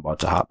did that, I'm about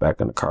to hop back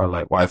in the car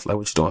like, wife, like,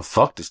 what you doing?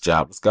 Fuck this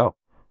job. Let's go.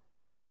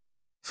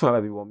 If my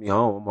baby want me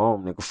home, I'm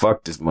home, nigga.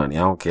 Fuck this money.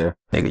 I don't care.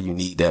 Nigga, you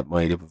need that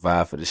money to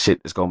provide for the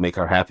shit that's gonna make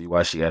her happy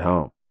while she at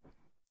home.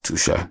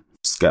 Touche.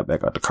 Just got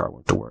back out the car,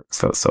 went to work.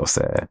 Felt so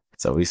sad.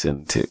 So we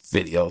sending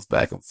videos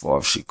back and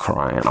forth. She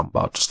crying. I'm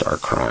about to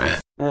start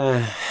crying.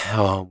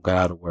 Got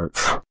out of work.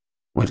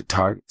 Went to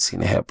Target.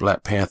 Seen they had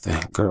Black Panther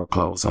girl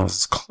clothes on.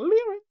 It's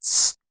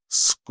clearance.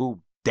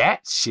 Scooped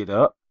that shit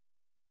up.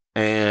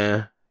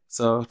 And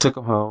so took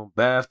them home.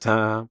 Bath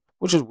time.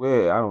 Which is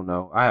weird. I don't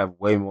know. I have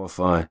way more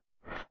fun.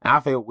 And I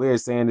feel weird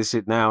saying this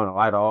shit now in the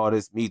light of all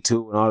this Me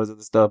Too and all this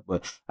other stuff,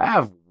 but I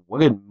have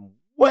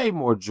way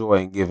more joy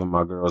in giving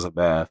my girls a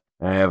bath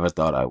than I ever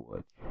thought I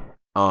would.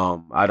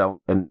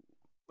 And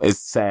it's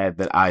sad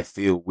that I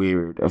feel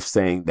weird of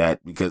saying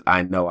that because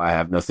I know I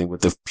have nothing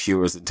but the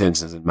purest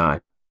intentions in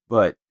mind.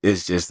 But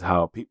it's just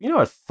how people, you know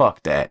what?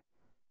 Fuck that.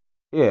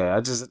 Yeah,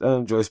 I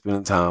enjoy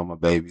spending time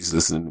with my babies,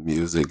 listening to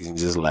music and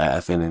just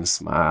laughing and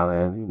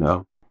smiling, you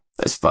know.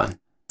 It's fun.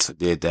 So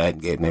did that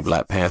and gave them their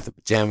Black Panther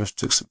pajamas,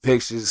 took some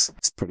pictures.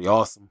 It's pretty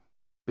awesome.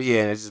 But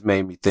yeah, it just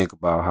made me think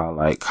about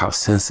how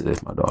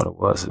sensitive my daughter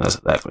was, and that's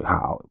exactly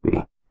how I would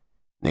be.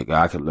 Nigga,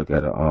 I could look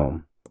at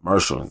a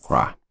commercial and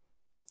cry.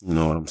 You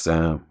know what I'm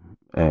saying?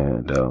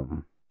 And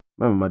remember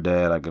my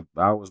dad, like if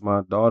I was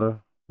my daughter,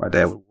 my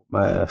dad would whoop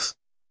my ass.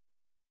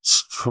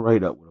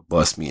 Straight up would have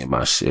bust me in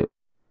my shit.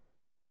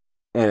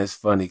 And it's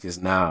funny because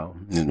now,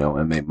 you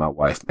know, my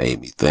wife made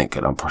me think,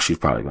 and she's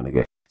probably going to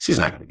get, she's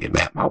not going to get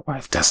mad. My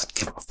wife doesn't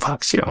give a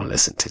fuck. She don't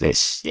listen to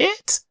this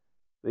shit.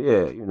 But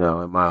yeah, you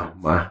know, and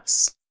my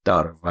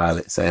daughter,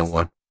 Violet, same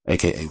one,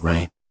 a.k.a.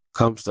 Rain,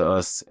 comes to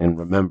us and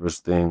remembers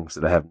things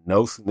that have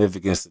no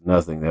significance to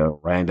nothing. They're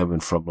random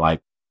and from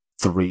like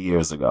 3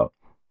 years ago,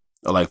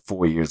 or like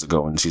 4 years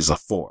ago, and she's a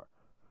 4.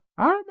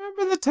 I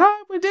remember the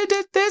time we did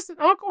this and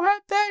Uncle had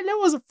that, and it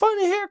was a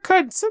funny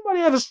haircut, and somebody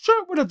had a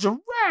shirt with a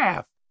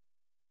giraffe.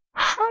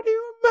 How do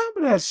you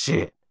remember that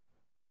shit?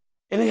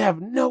 And they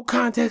have no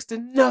context to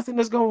nothing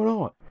that's going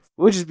on.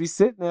 We'll just be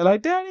sitting there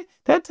like, Daddy,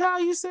 that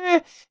time you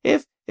said,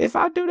 if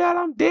I do that,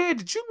 I'm dead.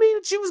 Did you mean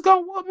that you was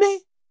going to whoop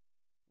me?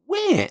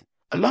 When?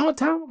 A long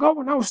time ago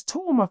when I was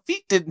 2 and my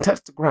feet didn't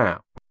touch the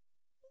ground.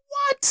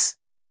 What?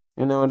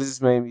 You know, it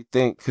just made me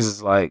think, because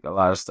it's like a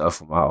lot of stuff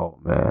from my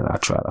old man. I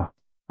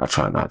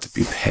try not to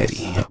be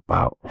petty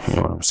about, you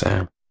know what I'm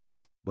saying?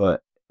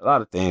 But a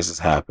lot of things that's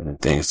happened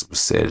and things that was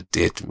said and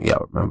did to me, I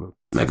remember.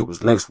 Like it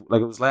was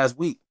last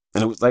week.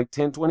 And it was like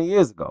 10, 20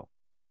 years ago.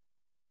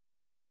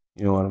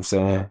 You know what I'm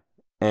saying?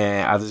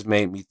 And I just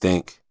made me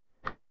think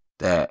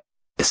that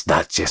it's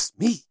not just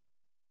me.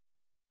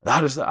 I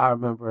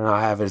remember, and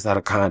I have it out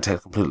of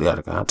context, completely out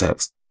of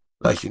context.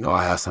 Like, you know,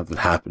 I have something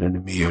happening to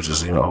me, or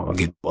just, you know, I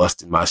get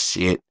busted my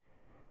shit,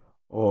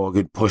 or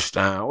get pushed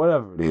down,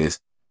 whatever it is.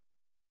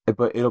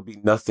 But it'll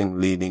be nothing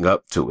leading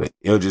up to it.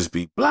 It'll just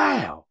be,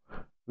 blow!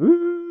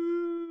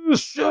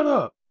 Shut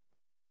up!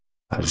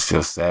 I just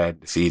feel sad,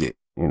 defeated,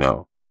 you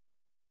know.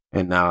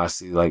 And now I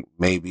see, like,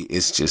 maybe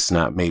it's just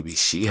not, maybe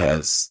she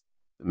has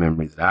the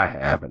memory that I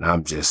have, and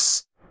I'm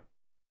just,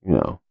 you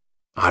know,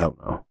 I don't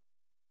know.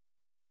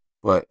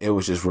 But it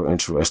was just real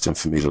interesting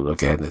for me to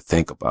look at and to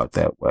think about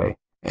that way.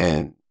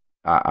 And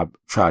I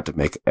tried to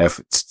make an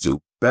effort to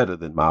do better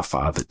than my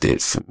father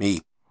did for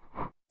me.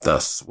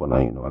 Thus, when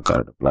I got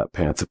her the Black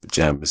Panther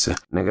pajamas, and,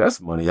 nigga,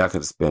 that's money I could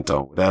have spent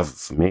on whatever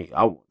for me.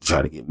 I want to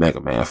try to get Mega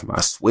Man for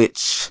my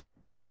Switch,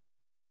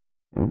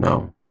 you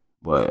know.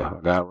 But I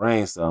got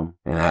Rain something,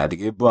 and I had to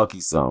get Bucky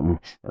something,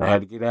 and I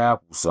had to get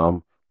Apple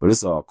something. But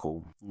it's all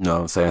cool. You know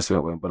what I'm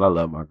saying? But I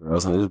love my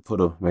girls, and it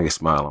just make a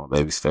smile on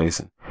baby's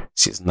face. And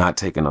she's not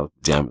taking those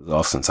pajamas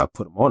off since I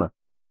put them on her.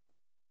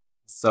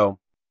 So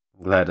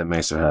I'm glad that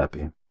makes her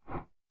happy.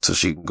 So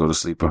she can go to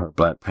sleep in her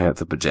Black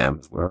Panther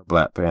pajamas with her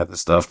Black Panther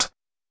stuffed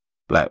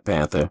Black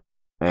Panther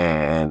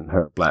and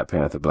her Black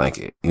Panther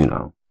blanket, you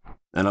know.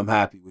 And I'm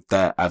happy with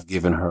that. I've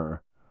given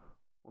her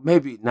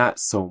maybe not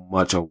so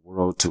much a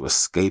world to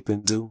escape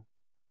into,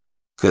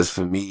 Because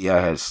for me,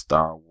 I had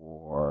Star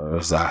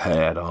Wars, I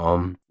had, a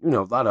lot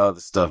of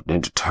other stuff,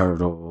 Ninja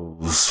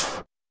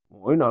Turtles, a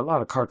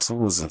lot of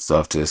cartoons and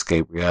stuff to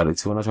escape reality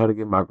too. And I try to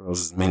give my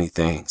girls as many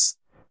things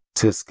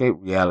to escape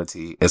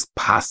reality as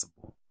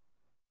possible.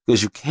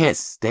 Because you can't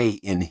stay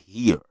in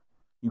here.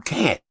 You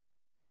can't.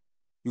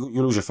 You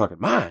lose your fucking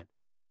mind.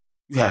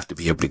 You have to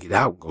be able to get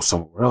out and go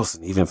somewhere else.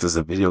 And even if it's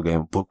a video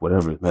game, book,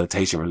 whatever,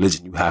 meditation,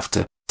 religion, you have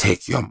to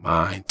take your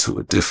mind to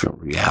a different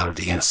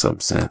reality in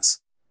some sense.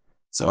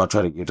 So I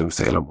try to give them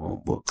Sailor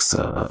Moon books.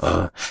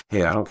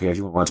 Hey, I don't care if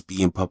you want to watch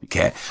Bee and Puppy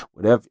Cat,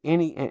 whatever,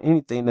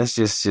 anything that's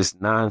just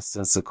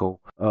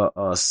nonsensical,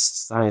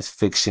 science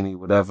fiction-y,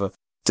 whatever.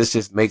 This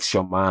just makes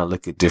your mind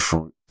look at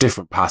different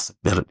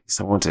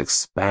possibilities. I want to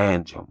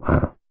expand your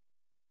mind.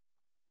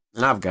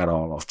 And I've got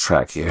all off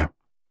track here. At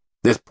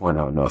this point,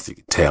 I don't know if you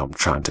can tell I'm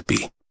trying to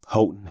be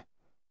potent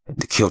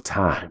and to kill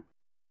time.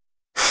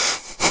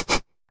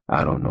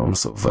 I don't know. I'm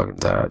so fucking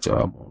tired,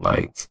 y'all. I'm on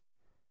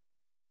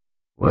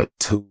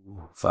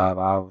 5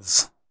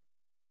 hours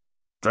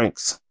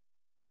drinks.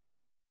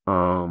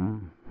 But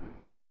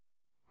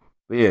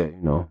yeah,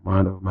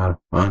 mind over matter.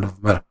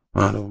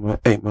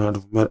 Hey, mind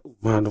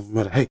over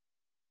matter. Hey,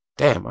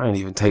 damn, I ain't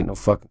even take no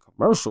fucking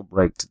commercial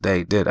break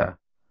today, did I?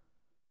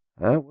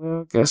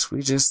 Well, guess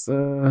we just,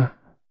 put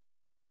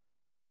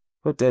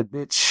that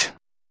bitch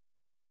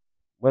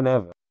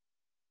whenever.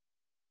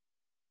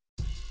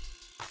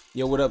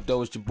 Yo, what up,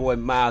 though? It's your boy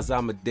Miles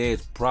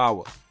Amadeus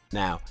Prower.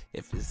 Now,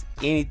 if there's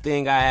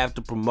anything I have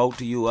to promote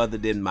to you other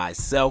than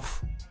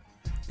myself,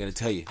 I'm gonna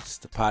tell you, it's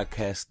the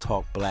podcast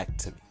Talk Black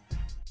to Me.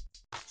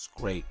 It's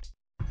great.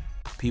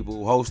 People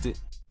who host it,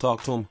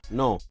 talk to them,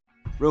 know them.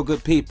 Real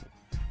good people.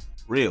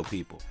 Real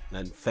people.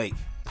 Nothing fake.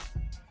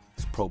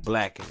 It's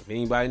pro-black. And if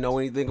anybody know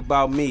anything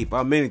about me,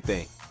 about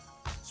anything,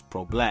 it's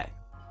pro-black.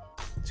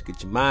 Just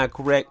get your mind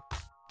correct.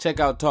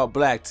 Check out Talk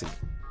Black to Me.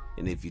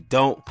 And if you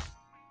don't,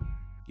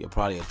 you're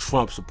probably a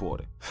Trump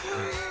supporter.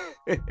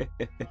 But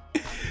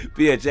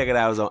yeah, check it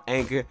out. It's on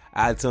Anchor,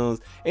 iTunes,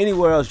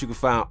 anywhere else you can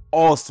find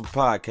awesome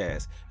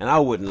podcasts. And I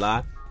wouldn't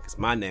lie, because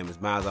my name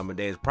is Miles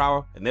Amadeus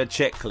Prower, and they're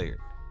check cleared.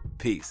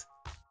 Peace.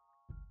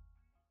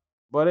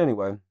 But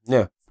anyway,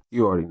 yeah,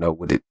 you already know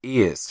what it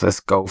is. Let's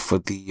go for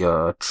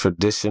the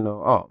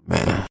traditional. Oh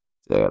man, I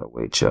gotta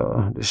wait,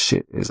 y'all. This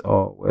shit is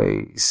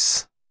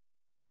always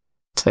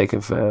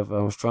taking forever.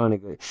 I was trying to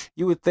get.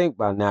 You would think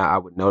by now I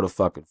would know the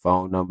fucking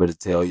phone number to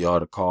tell y'all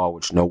to call,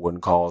 which no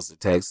one calls to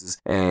Texas.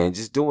 And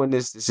just doing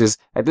this, it's just,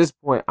 at this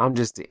point, I'm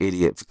just an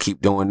idiot for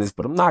keep doing this,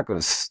 but I'm not going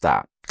to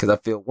stop. Because I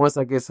feel once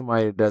I get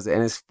somebody that does it,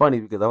 and it's funny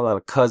because I have a lot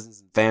of cousins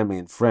and family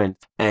and friends,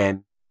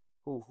 and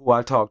who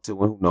I talk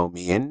to and who know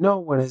me, and no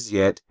one has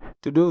yet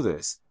to do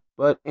this.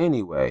 But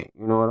anyway,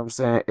 you know what I'm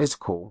saying? It's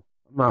cool.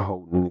 I'm not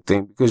holding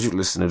anything because you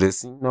listen to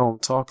this and you know I'm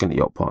talking to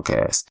your punk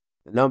ass.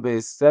 The number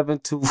is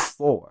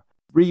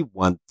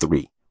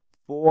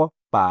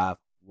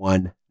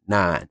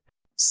 724-313-4519.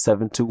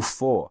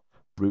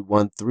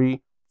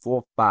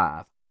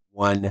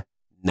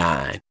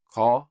 724-313-4519.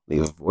 Call,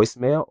 leave a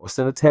voicemail, or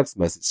send a text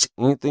message.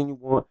 Anything you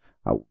want,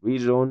 I will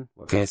read it on,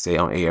 I can't say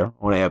on air,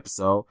 on an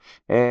episode.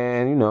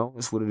 And,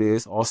 that's what it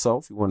is. Also,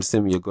 if you want to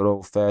send me a good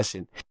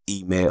old-fashioned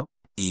email,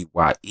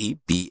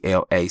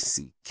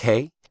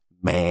 EYEBLACK,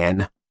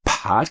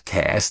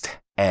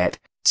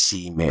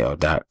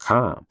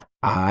 manpodcast@gmail.com.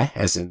 I,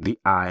 as in the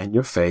eye in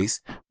your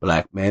face,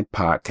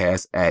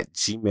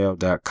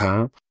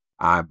 blackmanpodcast@gmail.com.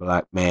 I,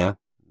 black man.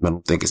 I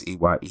don't think it's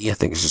EYE. I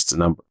think it's just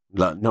the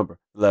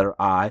letter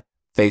I.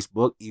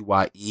 Facebook,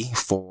 EYE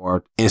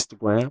for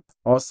Instagram.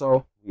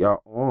 Also, we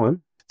are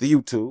on the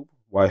YouTube.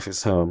 Wife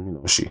is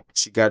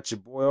she got your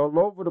boy all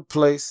over the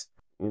place.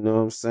 You know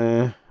what I'm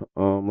saying?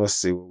 Let's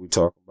see what we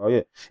talking about.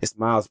 Yeah, it's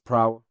Miles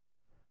Prower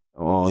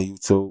on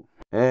YouTube.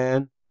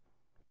 And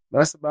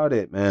that's about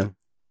it, man.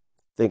 I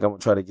think I'm going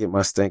to try to get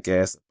my stink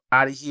ass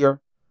out of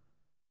here.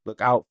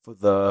 Look out for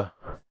the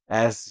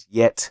as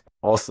yet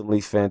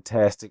awesomely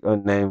fantastic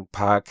unnamed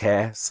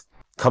podcast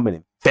coming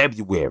in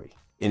February.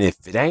 And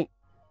if it ain't,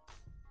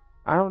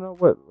 I don't know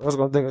what. I was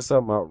going to think of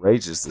something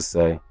outrageous to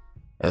say.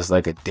 It's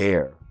like a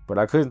dare. But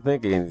I couldn't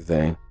think of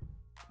anything.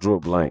 Drew a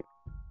blank.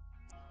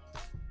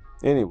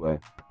 Anyway,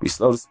 be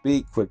slow to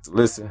speak, quick to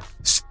listen.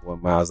 It's your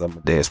boy Miles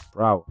Amadeus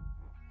Prower.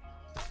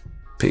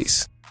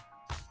 Peace.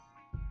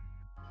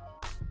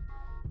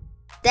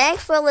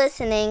 Thanks for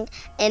listening,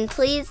 and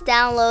please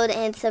download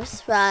and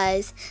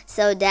subscribe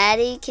so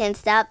Daddy can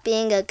stop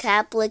being a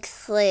Catholic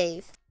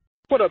slave.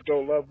 What up,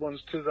 though, loved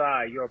ones? 'Tis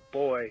I, your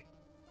boy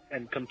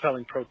and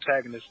compelling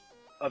protagonist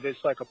of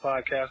It's Like a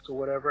Podcast or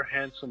whatever,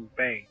 Handsome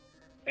Bane.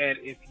 And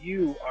if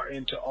you are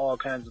into all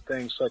kinds of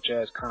things such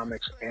as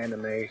comics,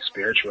 anime,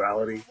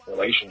 spirituality,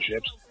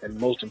 relationships, and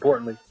most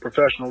importantly,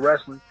 professional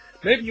wrestling,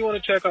 maybe you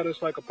want to check out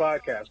It's Like a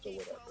Podcast or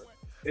whatever.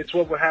 It's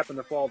what would happen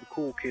if all the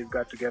cool kids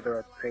got together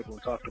at the table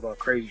and talked about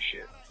crazy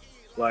shit.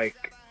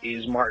 Like,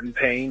 is Martin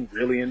Payne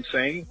really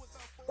insane?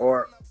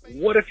 Or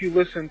what if you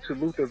listen to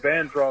Luther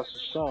Vandross'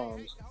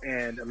 songs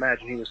and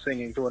imagine he was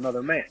singing to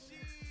another man?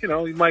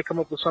 You might come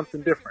up with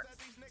something different.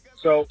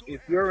 So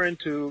if you're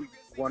into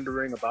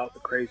wondering about the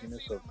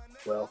craziness of,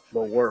 well,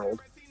 the world,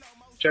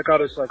 check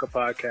out It's Like a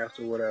Podcast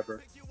or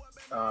whatever.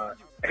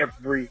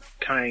 Every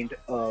kind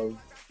of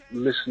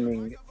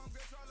listening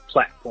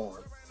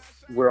platform.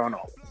 We're on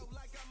all of them.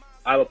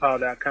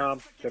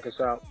 islapower.com. Check us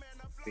out.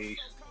 Peace.